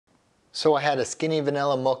So I had a skinny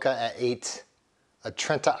vanilla mocha at 8, a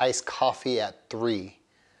Trenta iced coffee at 3.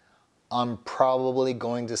 I'm probably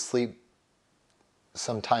going to sleep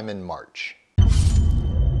sometime in March.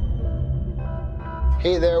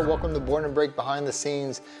 Hey there, welcome to Boredom Break Behind the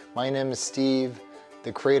Scenes. My name is Steve,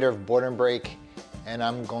 the creator of Boredom Break, and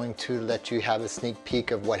I'm going to let you have a sneak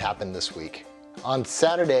peek of what happened this week. On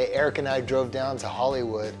Saturday, Eric and I drove down to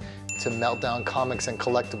Hollywood to Meltdown Comics and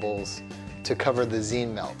Collectibles to cover the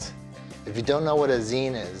Zine Melt. If you don't know what a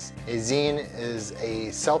zine is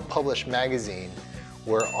a self-published magazine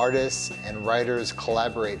where artists and writers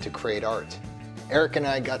collaborate to create art. Eric and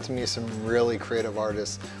I got to meet some really creative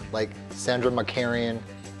artists like Sandra Markarian,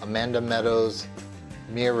 Meadows,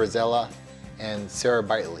 Resella, and Sarah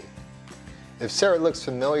Bitely. If Sarah looks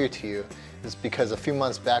familiar to you, it's because a few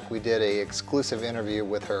months back we did an exclusive interview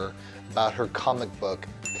with her about her comic book,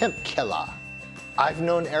 Pimp Killer. I've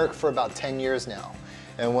known Eric for about 10 years now,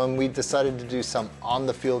 and when we decided to do some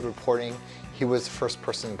on-the-field reporting, he was the first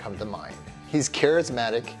person to come to mind. He's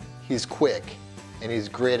charismatic, he's quick, and he's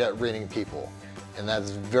great at reading people. And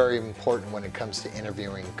that's very important when it comes to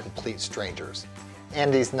interviewing complete strangers.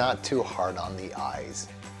 And he's not too hard on the eyes.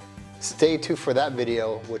 Stay tuned for that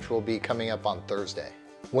video, which will be coming up on Thursday.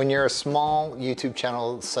 When you're a small YouTube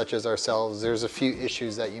channel such as ourselves, there's a few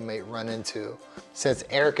issues that you may run into. Since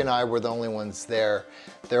Eric and I were the only ones there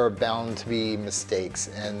are bound to be mistakes,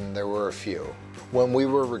 and there were a few. When we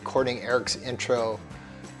were recording Eric's intro,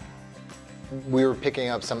 we were picking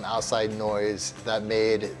up some outside noise that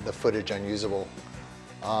made the footage unusable.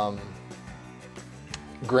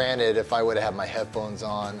 Granted, if I would have had my headphones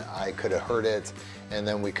on, I could have heard it, and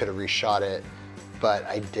then we could have reshot it, but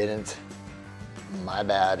I didn't. My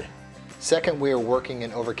bad. Second, we were working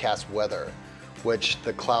in overcast weather, which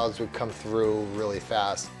the clouds would come through really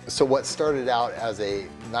fast. So what started out as a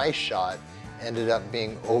nice shot ended up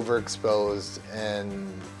being overexposed and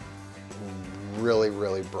really,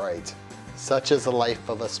 really bright. Such is the life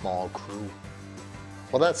of a small crew.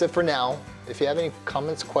 Well, that's it for now. If you have any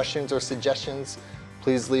comments, questions, or suggestions,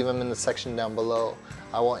 please leave them in the section down below.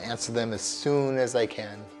 I will answer them as soon as I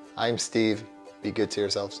can. I'm Steve. Be good to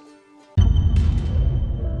yourselves.